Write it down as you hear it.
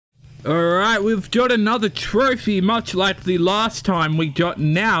Alright, we've got another trophy, much like the last time we got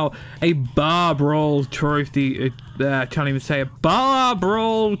now a bar brawl trophy. I can't even say a bar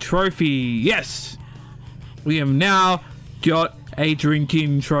brawl trophy. Yes! We have now got a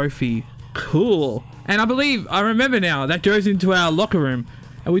drinking trophy. Cool. And I remember now, that goes into our locker room.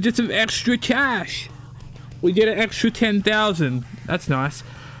 And we get some extra cash. We get an extra 10,000. That's nice.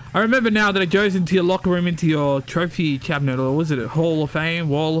 I remember now that it goes into your locker room, into your trophy cabinet, or was it a Hall of Fame,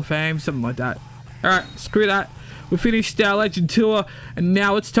 Wall of Fame, something like that. Alright, screw that. We finished our Legend Tour, and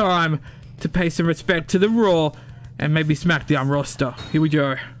now it's time to pay some respect to the Raw and maybe SmackDown roster. Here we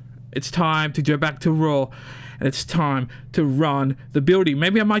go. It's time to go back to Raw, and it's time to run the building.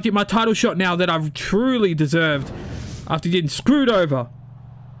 Maybe I might get my title shot now that I've truly deserved after getting screwed over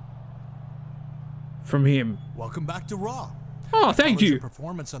from him. Welcome back to Raw. Oh, thank you. Your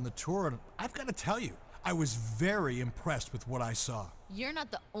performance on the tour, and I've got to tell you, I was very impressed with what I saw. You're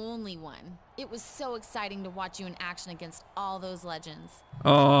not the only one. It was so exciting to watch you in action against all those legends.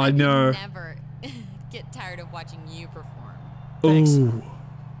 Oh, I know. Never get tired of watching you perform. Thanks. Ooh.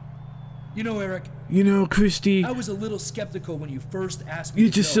 You know, Eric. You know, Christy. I was a little skeptical when you first asked me.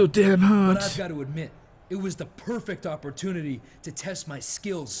 You're just so damn hot. But I've got to admit, it was the perfect opportunity to test my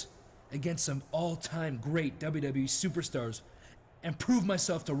skills against some all-time great WWE superstars and prove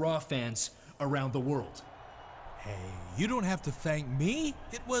myself to Raw fans around the world. Hey, you don't have to thank me.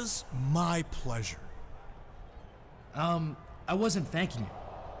 It was my pleasure. I wasn't thanking you.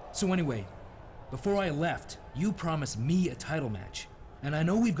 So anyway, before I left, you promised me a title match. And I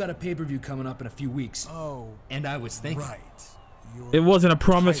know we've got a pay-per-view coming up in a few weeks. Oh. And I was thinking. Right. It wasn't a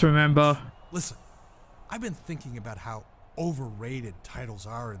promise, remember? Listen, I've been thinking about how overrated titles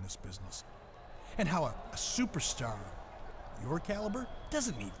are in this business. And how a superstar your caliber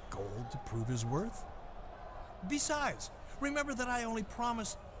doesn't need gold to prove his worth. Besides, remember that I only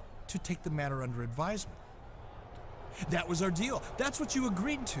promised to take the matter under advisement. That was our deal. That's what you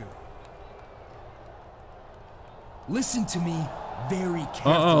agreed to. Listen to me very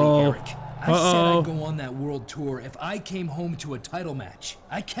carefully, Eric. I said I'd go on that world tour if I came home to a title match.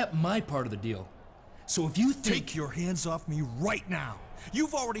 I kept my part of the deal. So if you think— Take your hands off me right now.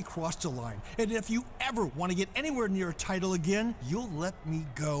 You've already crossed a line, and if you ever want to get anywhere near a title again, you'll let me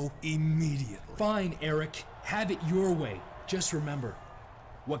go immediately. Fine, Eric. Have it your way. Just remember,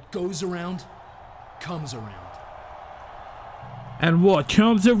 what goes around, comes around. And what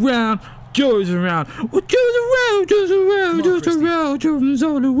comes around, goes around. What goes around, goes around, goes around, comes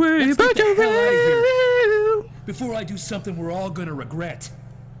all the way. Let's get the hell out of here before I do something we're all gonna regret.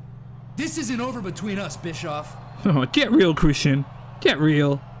 This isn't over between us, Bischoff. Oh, get real, Christian. Get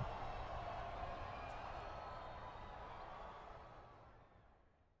real.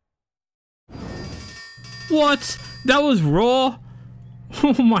 What? That was Raw?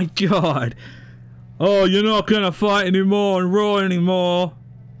 Oh my god. Oh, you're not gonna fight anymore on Raw anymore.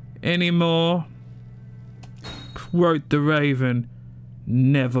 Quote the Raven.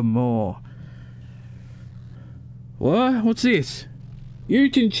 Nevermore. What? What's this? You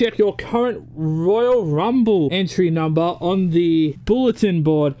can check your current Royal Rumble entry number on the bulletin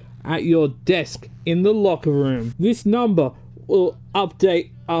board at your desk in the locker room. This number will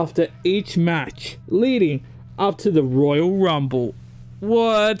update after each match, leading up to the Royal Rumble.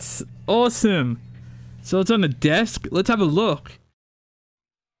 What? Awesome. So it's on the desk? Let's have a look.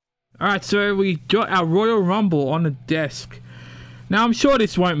 Alright, so we got our Royal Rumble on the desk. Now I'm sure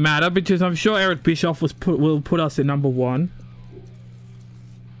this won't matter because I'm sure Eric Bischoff will put us at number 1.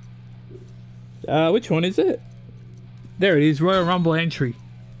 Which one is it? There it is, Royal Rumble entry.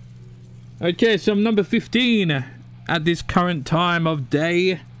 Okay, so I'm number 15 at this current time of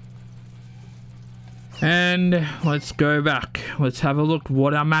day. And let's go back. Let's have a look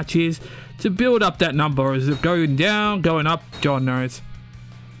what our match is to build up that number. Is it going down, going up? God knows.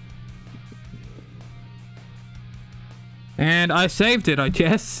 And I saved it, I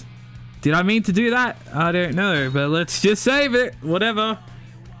guess. Did I mean to do that? I don't know, but let's just save it. Whatever.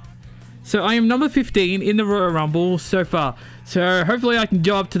 So I am number 15 in the Royal Rumble so far. So hopefully I can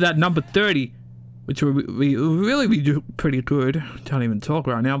go up to that number 30. Which will really be pretty good. Can't even talk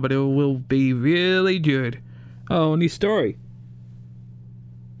right now, but it will be really good. Oh, new story.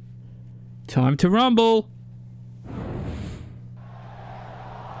 Time to rumble.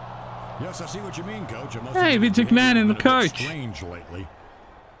 Yes, I see what you mean, Coach. Hey, Vince McMahon and the coach. Strange lately.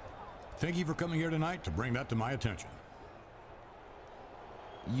 Thank you for coming here tonight to bring that to my attention.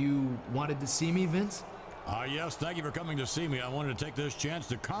 You wanted to see me, Vince? Yes, thank you for coming to see me. I wanted to take this chance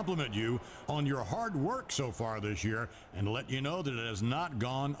to compliment you on your hard work so far this year and let you know that it has not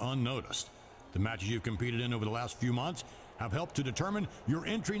gone unnoticed. The matches you've competed in over the last few months have helped to determine your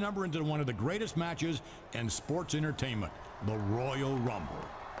entry number into one of the greatest matches in sports entertainment, the Royal Rumble.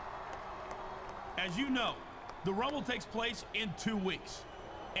 As you know, the Rumble takes place in 2 weeks.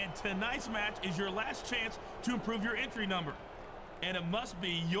 And tonight's match is your last chance to improve your entry number. And it must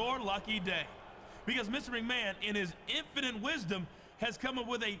be your lucky day. Because Mr. McMahon, in his infinite wisdom, has come up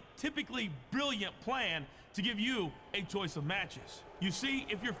with a typically brilliant plan to give you a choice of matches. You see,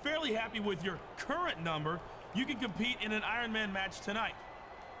 if you're fairly happy with your current number, you can compete in an Iron Man match tonight.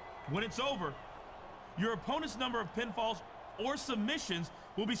 When it's over, your opponent's number of pinfalls or submissions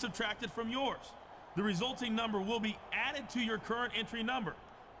will be subtracted from yours. The resulting number will be added to your current entry number.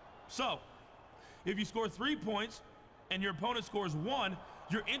 So, if you score 3 points and your opponent scores 1,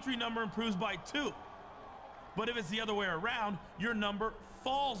 your entry number improves by 2. But if it's the other way around, your number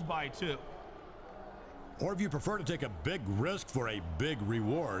falls by 2. Or if you prefer to take a big risk for a big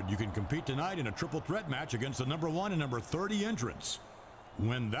reward, you can compete tonight in a triple threat match against the number 1 and number 30 entrants.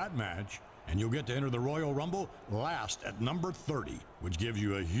 Win that match, and you'll get to enter the Royal Rumble last at number 30, which gives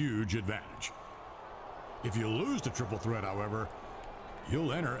you a huge advantage. If you lose the triple threat, however,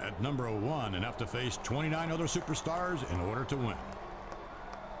 you'll enter at number 1 and have to face 29 other superstars in order to win.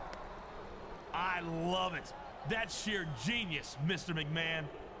 I love it. That's sheer genius, Mr. McMahon.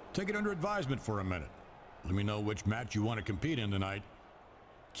 Take it under advisement for a minute. Let me know which match you want to compete in tonight.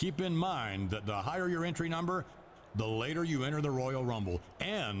 Keep in mind that the higher your entry number, the later you enter the Royal Rumble,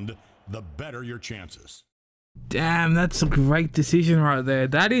 and the better your chances. Damn, that's a great decision right there.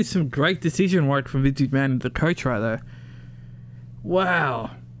 That is some great decision work from Vince McMahon, the coach right there. Wow.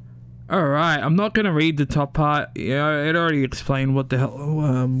 Alright, I'm not going to read the top part. Yeah, it already explained what the hell,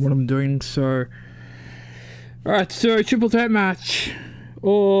 what I'm doing, so... Alright, so triple threat match.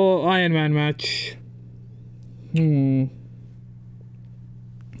 Or Iron Man match. Now,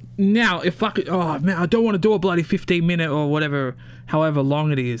 if I could... Oh, man, I don't want to do a bloody 15-minute or whatever, however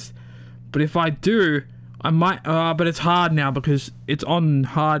long it is. But if I do, I might... but it's hard now because it's on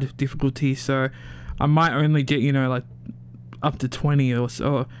hard difficulty, so I might only get, you know, like, up to 20 or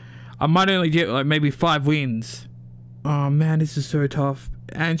so. I might only get, like, maybe 5 wins. Oh, man, this is so tough.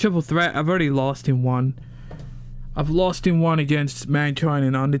 And triple threat, I've already lost in one. I've lost in one against Mankind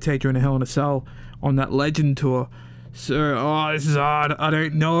and Undertaker in a Hell in a Cell on that Legend tour. So, oh, this is hard. I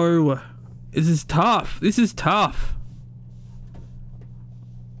don't know. This is tough. This is tough.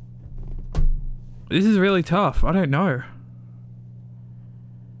 This is really tough. I don't know.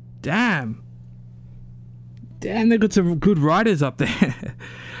 Damn. Damn, they got some good writers up there.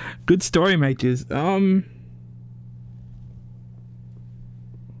 Good story makers. I'm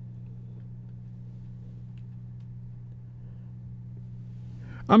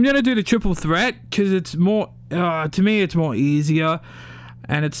gonna do the triple threat because it's more to me it's more easier,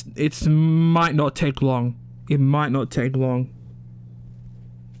 and it's might not take long. It might not take long.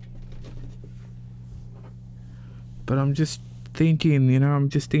 But I'm just thinking, you know, I'm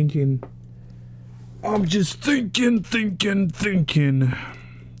just thinking.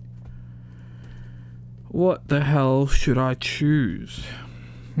 What the hell should I choose?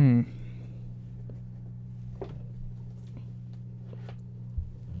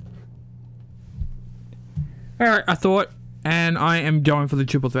 Alright, I thought, and I am going for the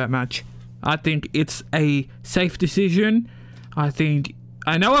triple threat match. I think it's a safe decision. I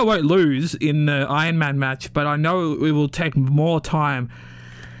know I won't lose in the Iron Man match, but I know it will take more time.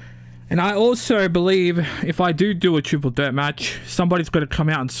 And I also believe if I do a triple threat match, somebody's got to come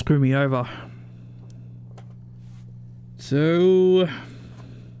out and screw me over. So,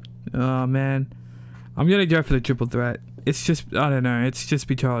 oh man, I'm gonna go for the triple threat. It's just, I don't know, it's just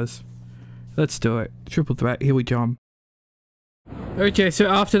because. Let's do it. Triple threat, here we come. Okay, so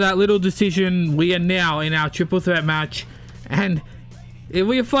after that little decision, we are now in our triple threat match. And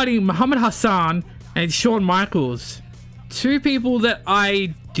we are fighting Muhammad Hassan and Shawn Michaels. Two people that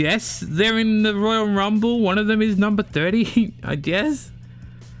I guess they're in the Royal Rumble. One of them is number 30, I guess.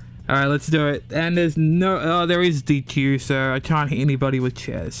 Alright, let's do it. And there's no... Oh, there is DQ, so I can't hit anybody with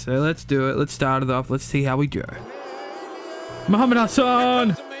chairs. So let's do it. Let's start it off. Let's see how we go. Muhammad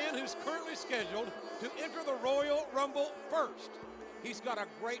Hassan! A man who's currently scheduled to enter the Royal Rumble first. He's got a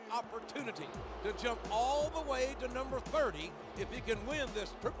great opportunity to jump all the way to number 30 if he can win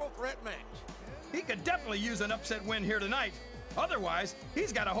this triple threat match. He could definitely use an upset win here tonight. Otherwise,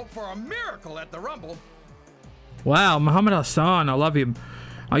 he's got to hope for a miracle at the Rumble. Wow, Muhammad Hassan, I love him.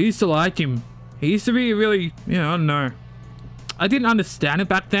 I used to like him. He used to be really, you know, I don't know. I didn't understand it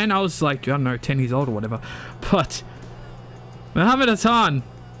back then. I was like, I don't know, 10 years old or whatever. But Muhammad Hassan,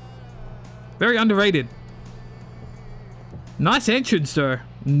 very underrated. Nice entrance, though.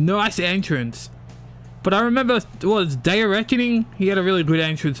 Nice entrance. But I remember, what was Day of Reckoning? He had a really good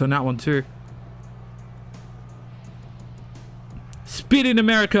entrance on that one too. Spit in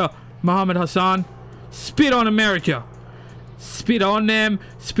America, Muhammad Hassan. Spit on America. Spit on them.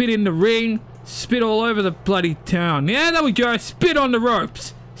 Spit in the ring. Spit all over the bloody town. Yeah, there we go. Spit on the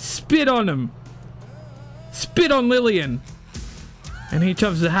ropes. Spit on them. Spit on Lillian. And he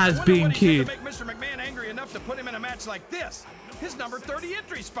jumps the has-been kid. Make Mr. McMahon angry enough to put him in a match like this. His number 30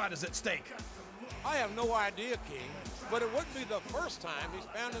 entry spot is at stake. I have no idea, King, but it wouldn't be the first time he's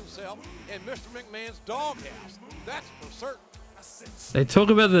found himself in Mr. McMahon's doghouse. That's for certain. They talk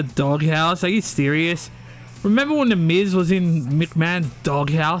about the doghouse. Are you serious? Remember when The Miz was in McMahon's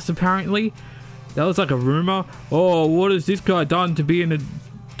doghouse, apparently? That was like a rumor. Oh, what has this guy done to be in a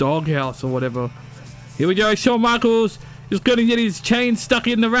doghouse or whatever? Here we go, Shawn Michaels is gonna get his chain stuck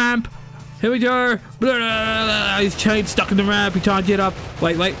in the ramp. Here we go. His chain stuck in the ramp. He can't get up.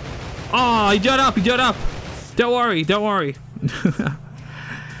 Wait, wait. Oh, he got up. He got up. Don't worry. Don't worry.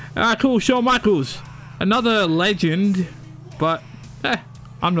 Alright, cool. Shawn Michaels. Another legend. But,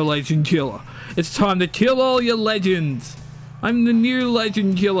 I'm the legend killer. It's time to kill all your legends. I'm the new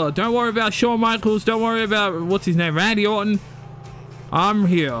legend killer. Don't worry about Shawn Michaels. Don't worry about, what's his name, Randy Orton. I'm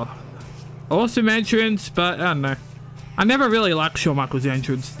here. Awesome entrance, but I don't know. I never really liked Shawn Michaels'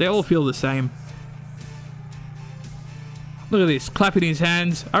 entrance. They all feel the same. Look at this, clapping his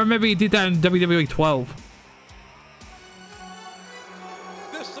hands. I remember he did that in WWE 12.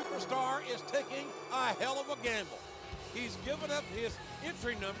 This superstar is taking a hell of a gamble. He's given up his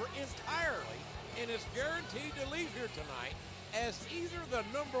entry number entirely and is guaranteed to leave here tonight as either the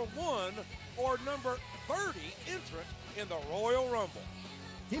 #1 or number 30 entrant in the Royal Rumble.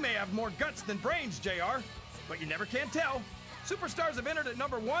 He may have more guts than brains, JR, but you never can tell. Superstars have entered at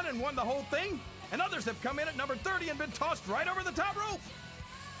 #1 and won the whole thing, and others have come in at number 30 and been tossed right over the top rope.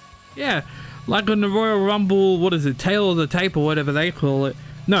 Yeah, like on the Royal Rumble, what is it, tail of the tape or whatever they call it.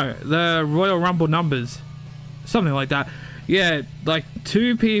 No, the Royal Rumble numbers. Something like that. Yeah, like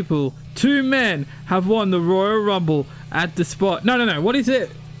two men have won the Royal Rumble at the spot. No, what is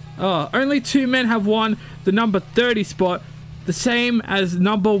it? Oh, only 2 men have won the number 30 spot, the same as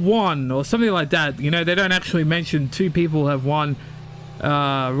 #1 or something like that. You know, they don't actually mention 2 people have won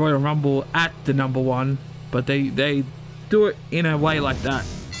Royal Rumble at the #1, but they do it in a way like that.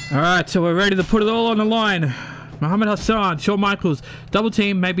 Alright, so we're ready to put it all on the line. Muhammad Hassan, Shawn Michaels, double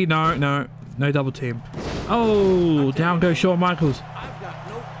team, maybe no double team. Oh, down goes Shawn Michaels.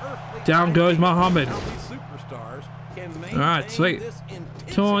 Down goes Muhammad. Alright, sweet.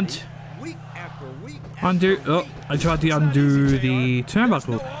 Taunt. Undo. Oh, I tried to undo the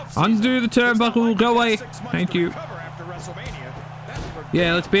turnbuckle. Undo the turnbuckle. Go away. Thank you.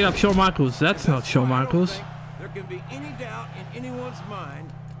 Yeah, let's beat up Shawn Michaels. That's not Shawn Michaels. There can be any doubt in anyone's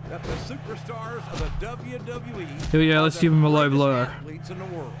mind that the superstars of the WWE Here we go. Let's give him a low blow.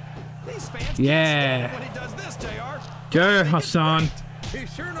 Yeah. Go, Hassan.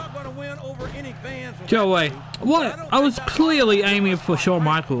 He's sure not going to win over any fans. Go away. What? I was clearly aiming for Shawn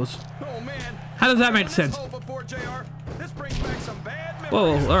Michaels. How does that make sense?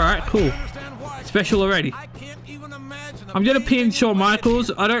 Whoa, alright, cool. Special already. I'm gonna pin Shawn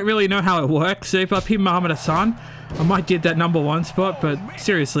Michaels. I don't really know how it works, so if I pin Muhammad Hassan, I might get that #1 spot, but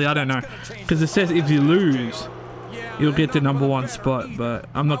seriously, I don't know. Because it says if you lose, you'll get the #1 spot, but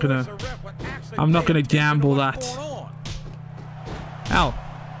I'm not gonna gamble that. Ow.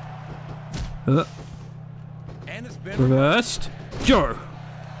 Reversed. Joe.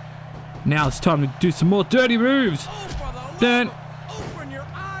 Now it's time to do some more dirty moves. Then.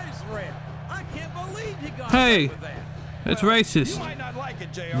 Hey, it's racist.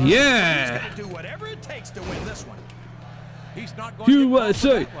 Yeah.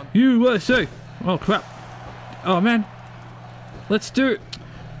 USA, USA. Oh crap. Oh man. Let's do it.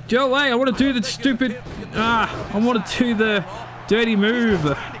 Go away. I want to do the stupid. I want to do the dirty move.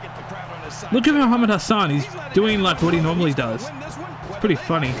 Look at Muhammad Hassan. He's doing like what he normally does. It's pretty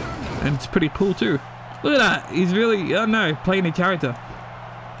funny. And it's pretty cool too. Look at that. He's really, I don't know, playing a character.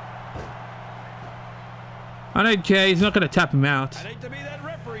 I don't care. He's not going to tap him out.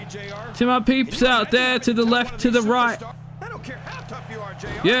 To my peeps out there, to the left, to the right.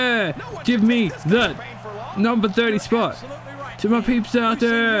 Yeah. Give me that number 30 spot. To my peeps out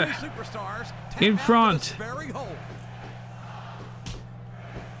there. In front.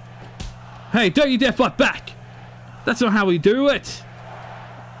 Hey, don't you dare fight back. That's not how we do it.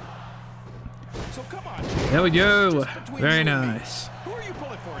 There we go. Very nice.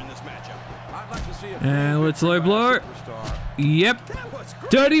 And let's low blow. Yep.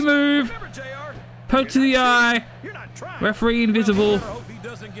 Dirty move. Poke to the eye. You're not trying. Referee invisible. Hope he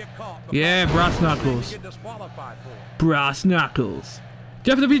doesn't get caught. Yeah, brass knuckles. Get disqualified for it. Brass knuckles.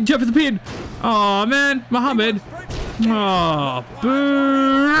 Jump for the pin, jump for the pin. Oh man, Muhammad. Oh,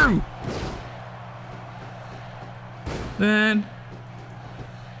 boo. Man.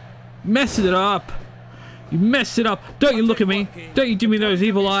 Messed it up. You messed it up. Don't you look at me. Don't you give me those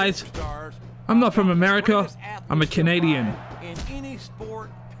evil eyes. I'm not from America. I'm a Canadian. In any sport,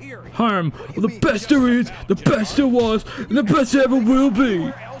 period. Home. Well, the best there is, the best there was, and the best there ever will be.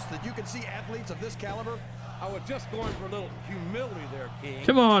 Where else that you can see athletes of this caliber? I was just going for a little humility there, King.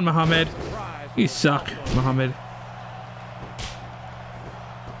 Come on, Muhammad. You suck, Muhammad.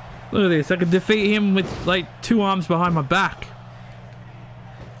 Look at this. I can defeat him with like 2 arms behind my back.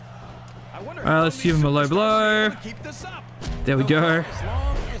 Alright, let's give him a low blow. There we go.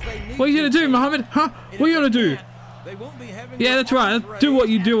 What are you gonna do, Muhammad? Huh? What are you gonna do? Yeah, that's right. Do what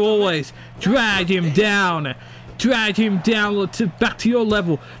you do always. Drag him down. Drag him down back to your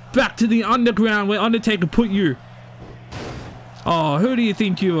level. Back to the underground where Undertaker put you. Oh, who do you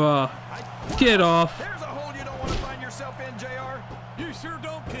think you are? Get off. There's a hole you don't want to find yourself in, JR. You sure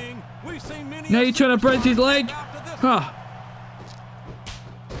don't, King. We've seen many. Now you're trying to break his leg? Huh.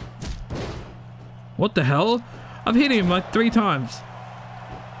 What the hell? I've hit him like 3 times.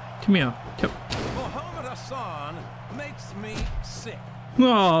 Come here. Come. Muhammad Hassan makes me sick.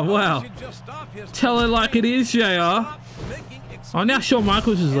 Oh, wow. Tell it like it is, JR. Oh, now Shawn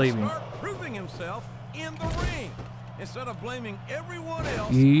Michaels is leaving. Start proving himself in the ring instead of blaming everyone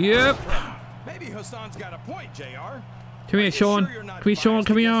else. Yep. Maybe Hassan's got a point, JR. Come here, Shawn. Come here, Shawn.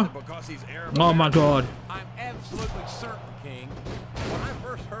 Come here. Oh, my God. I'm absolutely certain, King. When I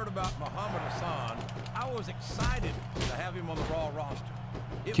first heard about Muhammad Hassan, I was excited to have him on the Raw roster.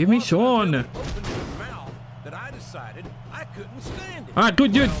 Give me Shawn. Opened his mouth that I decided I couldn't stand it. All right,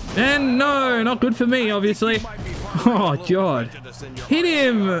 good, good. And no, not good for me, obviously. Oh, God. Hit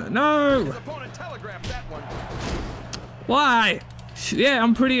him. No. Why? Yeah,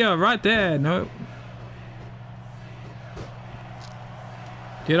 I'm pretty right there. No.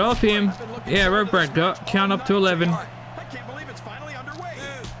 Get off him. Yeah, rope break. Count up to 11. I can't believe it's finally underway.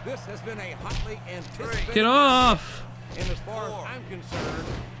 This has been a hotly anticipated. Get off. And as far as I'm concerned,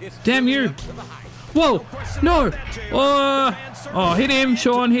 it's Damn you. Whoa. No. Oh, hit him,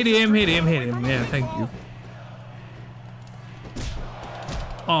 Shawn. Hit him, hit him, hit him. Yeah, thank you.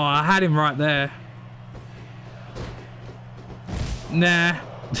 Oh, I had him right there. Nah.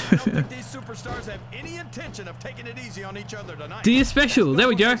 These superstars have any intention of taking it easy on each other tonight. Do your special. There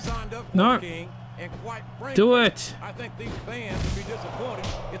we go. No. Do it. I think these fans would be disappointed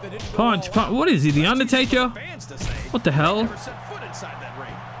if they didn't Punch, punch. What is he, the Undertaker? What the hell?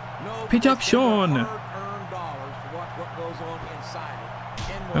 Pitch up, Shawn.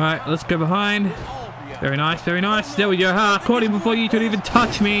 Alright, let's go behind. Very nice, very nice. There we go. Ha, caught him before you could even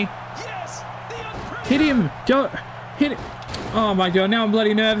touch me. Hit him. Go. Hit it. Oh my God, now I'm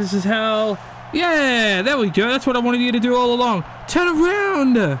bloody nervous as hell. Yeah, there we go. That's what I wanted you to do all along. Turn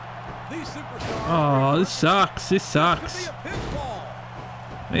around. Oh, this sucks. This sucks.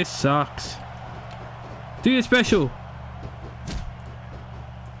 This sucks. Do your special.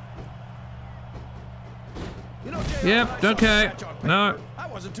 Yep, okay. No. I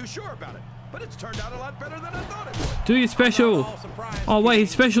wasn't too sure about it, but it's turned out a lot better than I thought it would. Do your special. Oh wait, his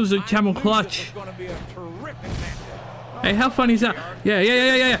special's a camel clutch. Hey, how funny is that?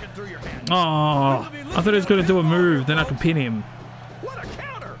 Yeah. Oh, I thought he was gonna do a move, then I could pin him. What a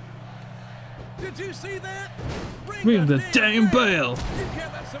counter! Did you see that? Ring the damn bell. You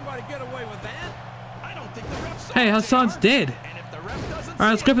can't let somebody get away with that. I don't think the ref saw Hey, Hassan's dead. And if the ref doesn't Alright,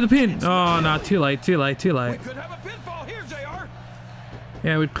 let's go for the pin. Oh no, too late, too late, too late. we could have a pinfall here, JR.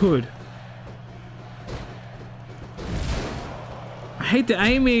 Yeah, we could. I hate the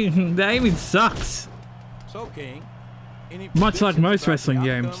aiming. The aiming sucks. So, King, any Much like predictions most about wrestling the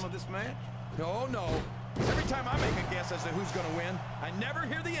games. outcome of this match? No. Every time I make a guess as to who's going to win, I never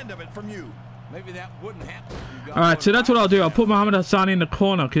hear the end of it from you. Maybe that wouldn't happen. Alright, so that's what I'll do. I'll put Muhammad Hassan in the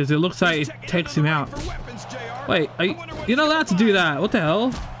corner because it looks like it takes him out. Wait, you're not allowed to do that. What the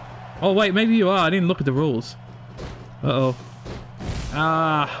hell? Oh, wait, maybe you are. I didn't look at the rules. Uh-oh.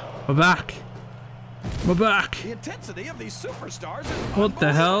 Ah, we're back. We're back. The intensity of these superstars is What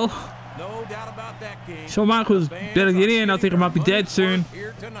the hell? No doubt about that, King. Shawn Michaels better get in. I think I might be dead soon.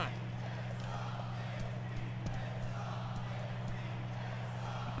 Here tonight.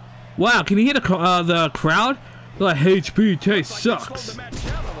 Wow, can you hear the crowd? They're like, HBK sucks.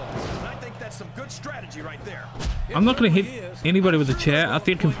 I'm not going to hit anybody with a chair. I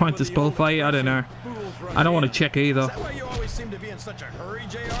think I might disqualify you. I don't know. I don't want to check either.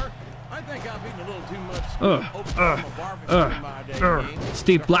 I think I've eaten a little too much Oklahoma barbecue in my day, King.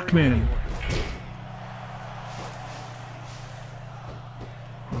 Steve Blackman.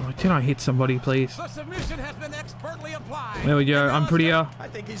 Oh, can I hit somebody, please? The submission has been expertly applied. There we go. I'm prettier. I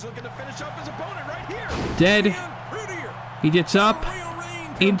think he's looking to finish up his opponent right here. Dead. He gets up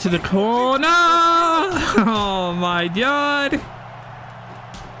into the corner. Oh my god.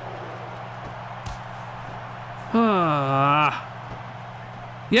 Ah.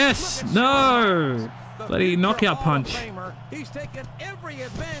 Yes. No. Bloody knockout punch. He's taken every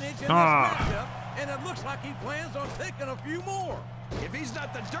advantage in this matchup, and it looks like he plans on taking a few more. If he's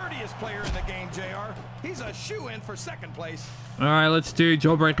not the dirtiest player in the game, JR, he's a shoe-in for second place. All right, let's do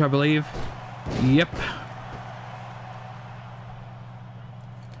jawbreak, I believe. Yep.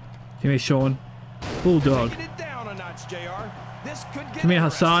 Give me Sean. Bulldog. Taking it down a notch, JR. This could get Come here,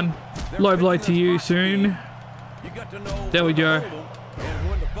 Hassan. Low blow to you soon. There we go.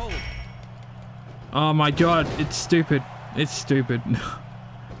 Oh my god, it's stupid. It's stupid.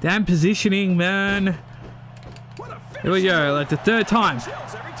 Damn positioning, man. Here we go, like the third time.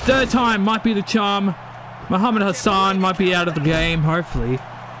 Third time might be the charm. Muhammad Hassan might be out of the game, hopefully.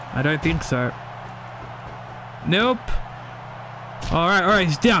 I don't think so. Nope. Alright,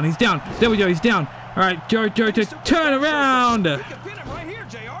 he's down, he's down. There we go, he's down. Alright, Joe, turn around!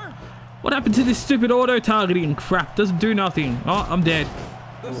 What happened to this stupid auto-targeting crap? Doesn't do nothing. Oh, I'm dead.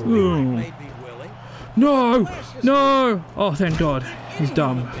 Ooh. No! No! Oh, thank God. He's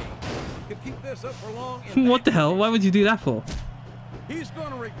dumb. What the hell? Why would you do that for? He's going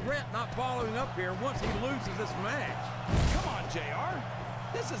to regret not following up here once he loses this match. Come on, JR.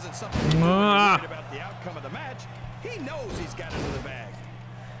 This isn't something to worry about the outcome of the match. He knows he's got it in the bag.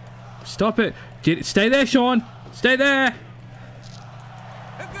 Stop it. Stay there, Sean. Stay there.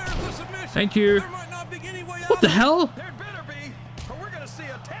 Thank you. What the hell? There better be, or we're going to see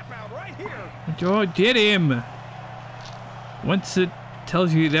a tap out right here. Oh, get him. Once it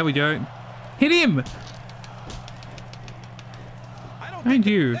tells you, there we go. Hit him. Thank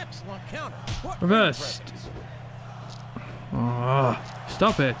you. Reversed. Oh,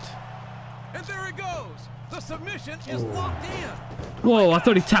 stop it. And there it goes. The submission is locked in. Whoa, I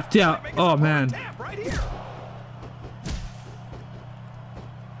thought he tapped out. Oh, man.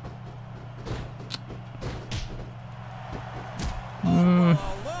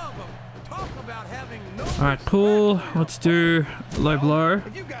 Alright, cool. Let's do low blow.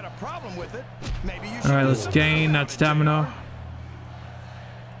 Alright, let's gain that stamina.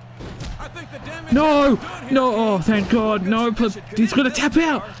 No! No! Oh, thank God. No, he's gonna tap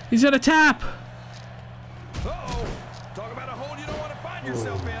out! He's gonna tap!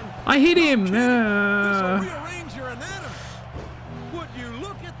 I hit him!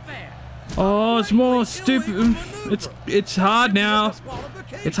 Oh, it's more stupid. It's hard now.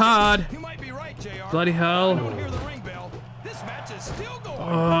 It's hard. Bloody hell.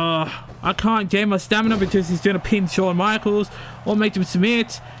 Oh, I can't gain my stamina because he's gonna pin Shawn Michaels or make him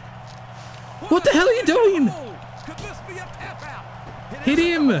submit. What the hell are you doing? Hit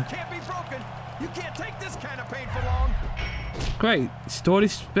him! Great, story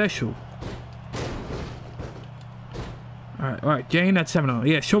special. Alright, gain that stamina.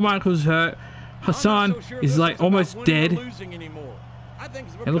 Yeah, Shawn Michaels hurt. Hassan is like almost dead.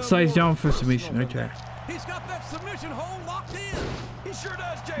 It looks like he's down for submission. Okay. He's got that submission hold locked in. He sure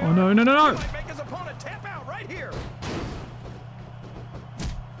does, JR. Oh no, no, no, no! He might make his opponent tap out right here.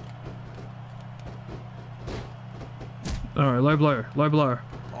 Alright, low blow, low blow.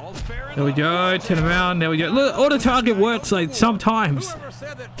 There we go, turn around, there we go. Look, auto target works like sometimes.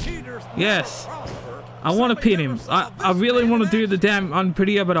 Yes. I want to pin him. I really want to do the damn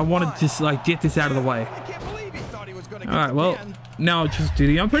unprettier, but I want to just like get this out of the way. Alright, well, now I'll just do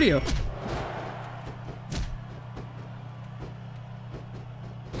the unprettier.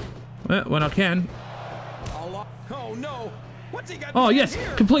 Well, when I can. Oh no! What's he got? Oh yes,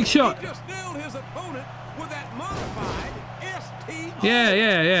 complete shot.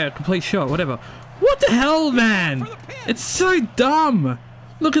 Yeah, complete shot, whatever. What the hell, man? It's so dumb.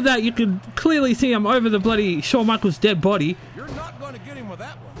 Look at that, you can clearly see I'm over the bloody Shawn Michaels' dead body. You're not going to get him with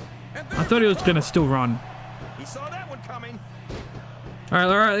that one. I thought he was going to still run. He saw that one coming.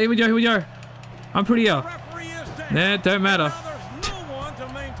 Alright, here we go. I'm pretty up. Nah, don't matter.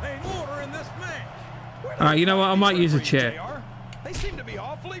 Alright, you know what? I might use a chair. They seem to be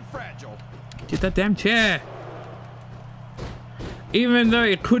awfully fragile. Get that damn chair. Even though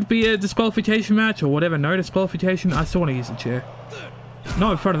it could be a disqualification match or whatever, no disqualification, I still want to use the chair.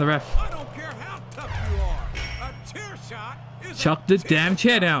 Not in front of the ref. I don't care how tough you are. A chair shot is Chuck the damn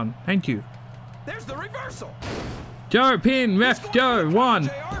chair down. Thank you. There's the reversal. Joe, pin, ref, Joe, 1.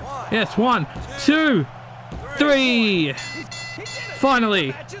 Yes, 1, 2, 3.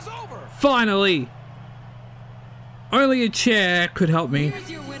 Finally. Finally. Only a chair could help me. Here's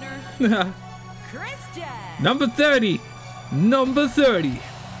your winner, Christian. Number 30. Number 30.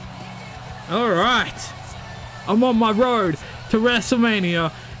 Alright. I'm on my road to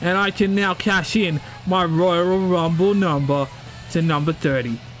WrestleMania, and I can now cash in my Royal Rumble number to number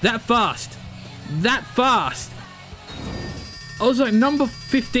 30. That fast. That fast. I was like number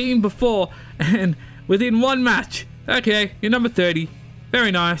 15 before, and within one match. Okay, you're number 30.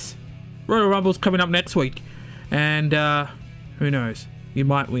 Very nice. Royal Rumble's coming up next week. And, who knows? You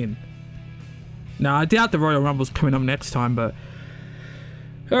might win. No, I doubt the Royal Rumble's coming up next time, but...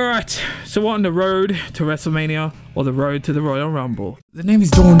 Alright, so what on the road to WrestleMania or the road to the Royal Rumble? The name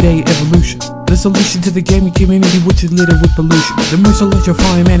is Dawn Day Evolution, the solution to the gaming community which is littered with pollution. The most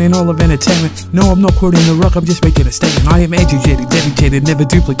electrifying man in all of entertainment. No, I'm not quoting The Rock, I'm just making a statement. I am educated, dedicated, never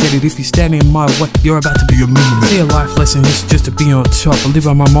duplicated. If you're standing in my way, you're about to be eliminated. Say a life lesson is just to be on top. I live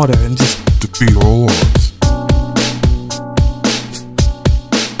by my motto and just defeat all odds.